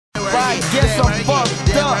I guess I'm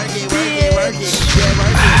fucked up, bitch.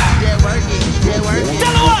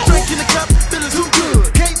 Tell her what? Drink in the cup, feeling too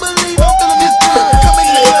good. Can't believe I'm feeling this good. Coming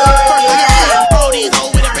in the club, first thing I see. All these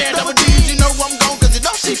hoes with a pair of double D's. You know I'm gone cause you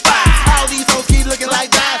know she fine. All these hoes keep looking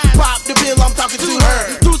like that. Pop the bill, I'm talking to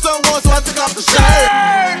her. Do someone, so I took off the shirt.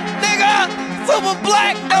 Nigga, super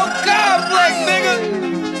black, no complex, nigga.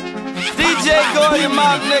 DJ go in your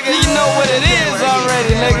mouth, nigga. You know what it is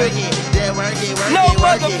already, nigga. No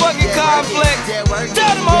motherfucking complex.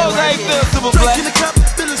 Tell them hoes I ain't feel super black. Drink in the cup,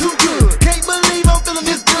 feeling too good. Can't believe I'm feeling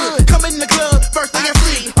this good. Coming in the club, first thing I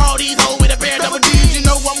see. All these hoes with a pair of double D's. You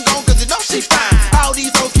know I'm gone cause you know she fine. All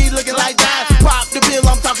these hoes keep looking like that. Pop the bill,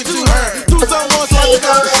 I'm talking to her. Do someone, so I took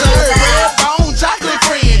off the shirt. Red bone, chocolate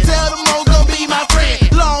friend. Tell them hoes gon' be my friend.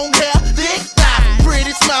 Long hair, thick thigh,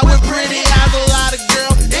 pretty smile with pretty eyes. A lot of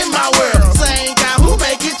girls in my world. Same guy who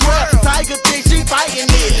make it twerk. Tiger think she fighting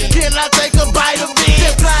it. Can I take a bite of it?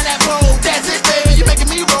 Just fly that pole, that's it, baby. You making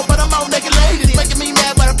me roll, but I'm all naked ladies. Making me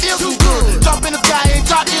mad, but I feel too good. Jump in the sky and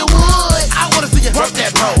drop it wood. I wanna see you work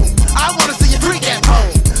that pole. I wanna see you freak that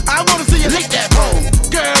pole. I wanna see you lick that pole.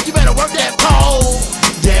 Girl, you better work that pole.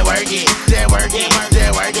 Yeah, work it, yeah, work it,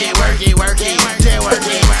 yeah, work it, work it, work it, yeah, work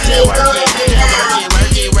it, yeah, work it, yeah,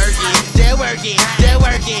 work it, work it, yeah, work it, yeah,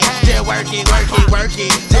 work it, yeah, work it, work it, work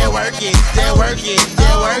it, yeah, work it, yeah, work it,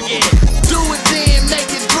 yeah, work it. Do it then, make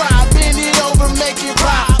it drop, bend it over, make it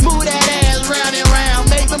pop. Move that ass round and round,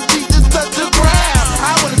 make them feet just touch the ground.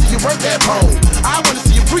 I wanna see you work that pole. I wanna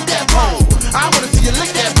see you freak that pole. I wanna see you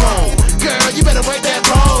lick that pole. Girl, you better work that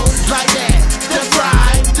pole like that. Just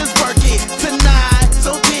right, just work it tonight.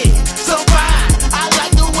 So thick, so fine. I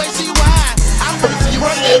like the way she whine. I wanna see you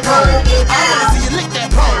work that pole. I wanna see you lick that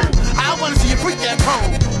pole. I wanna see you freak that pole.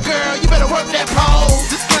 Girl, you better work that pole.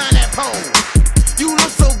 Just climb that pole. You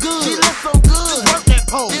look so good. She look so good. Just work that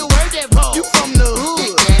pole. You work that pole. You from the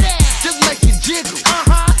hood. Just make it jiggle.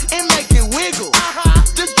 And make it wiggle.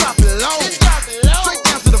 Just drop it low. Straight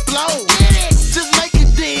down to the floor. Just make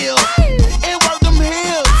it deal. And work them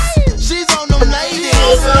heels. She's on them ladies.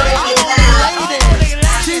 I'm on them ladies.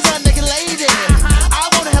 She's a nigga lady. I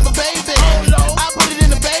wanna have a baby. I put it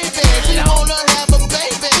in the baby. She wanna have a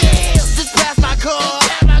baby. Just pass my card.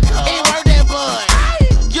 And work that butt.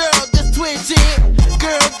 Girl, just twitch it.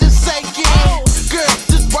 Girl, just shake it. Girl,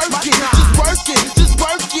 just work it. Just work it. Just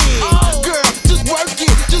work it. Girl, just work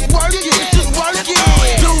it. Just work it. Just work it.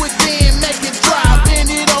 Do it then, make it drop. Bend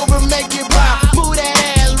it over, make it pop. Move that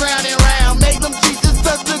ass round and round. Make them feet just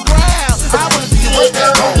touch the ground. I wanna see you work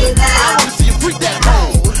that pole. I wanna see you freak that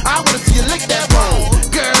pole. I wanna see you lick that pole.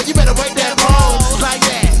 Girl, you better work that pole like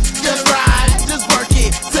that. Just ride, just work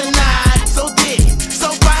it tonight. So thick, so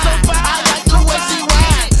fine. I like the way she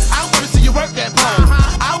whine. I wanna see you work that pole.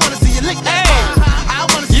 I wanna see you lick that pole. I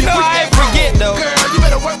wanna see you know freak I that ain't forget, though. Girl, you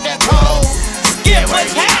better work that pole. Skip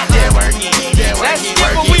what's happening. That's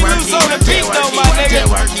skip when we loose on the beat, though, my nigga. They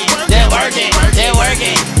work it, they work it, they work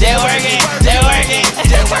it, they work it, they work it,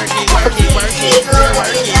 they work it, work it.